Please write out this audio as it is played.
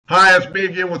Hi, it's me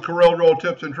again with Corel Draw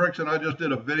Tips and Tricks, and I just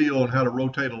did a video on how to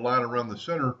rotate a line around the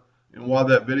center. And while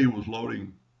that video was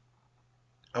loading,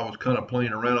 I was kind of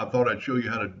playing around. I thought I'd show you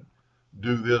how to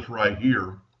do this right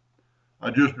here.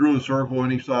 I just drew a circle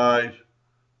any size.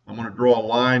 I'm going to draw a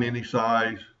line any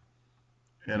size,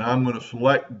 and I'm going to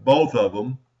select both of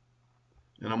them,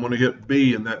 and I'm going to hit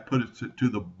B, and that puts it to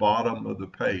the bottom of the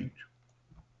page,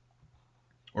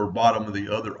 or bottom of the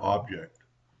other object.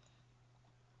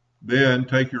 Then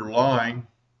take your line,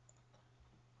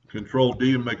 Control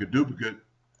D and make a duplicate,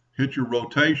 hit your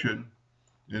rotation,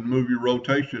 and move your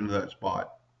rotation to that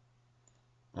spot.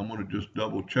 I'm going to just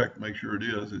double check, make sure it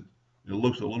is. It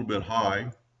looks a little bit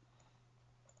high.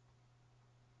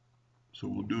 So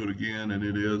we'll do it again, and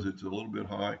it is. It's a little bit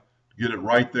high. Get it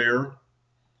right there.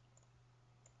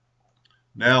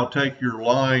 Now take your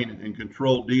line and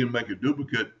Control D and make a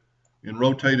duplicate and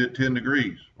rotate it 10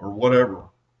 degrees or whatever.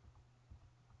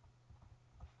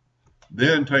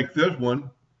 Then take this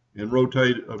one and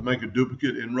rotate, make a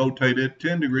duplicate and rotate it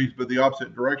 10 degrees, but the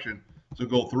opposite direction. So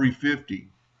go 350,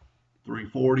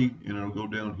 340, and it'll go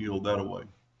downhill that way.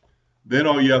 Then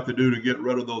all you have to do to get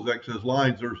rid of those excess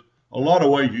lines, there's a lot of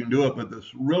ways you can do it, but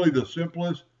really the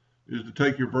simplest is to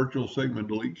take your virtual segment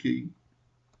delete key,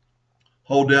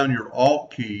 hold down your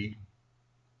Alt key,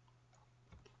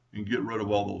 and get rid of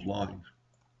all those lines.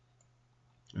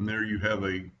 And there you have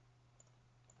a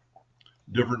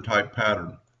different type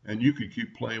pattern, and you could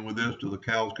keep playing with this till the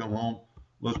cows come home.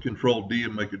 Let's Control D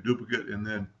and make a duplicate and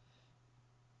then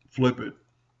flip it,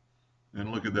 and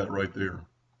look at that right there.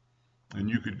 And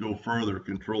you could go further,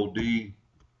 Control D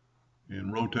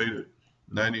and rotate it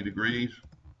 90 degrees,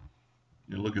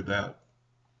 and look at that.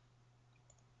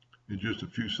 In just a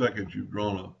few seconds you've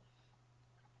drawn an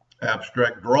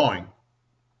abstract drawing.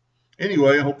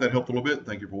 Anyway, I hope that helped a little bit.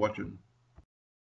 Thank you for watching.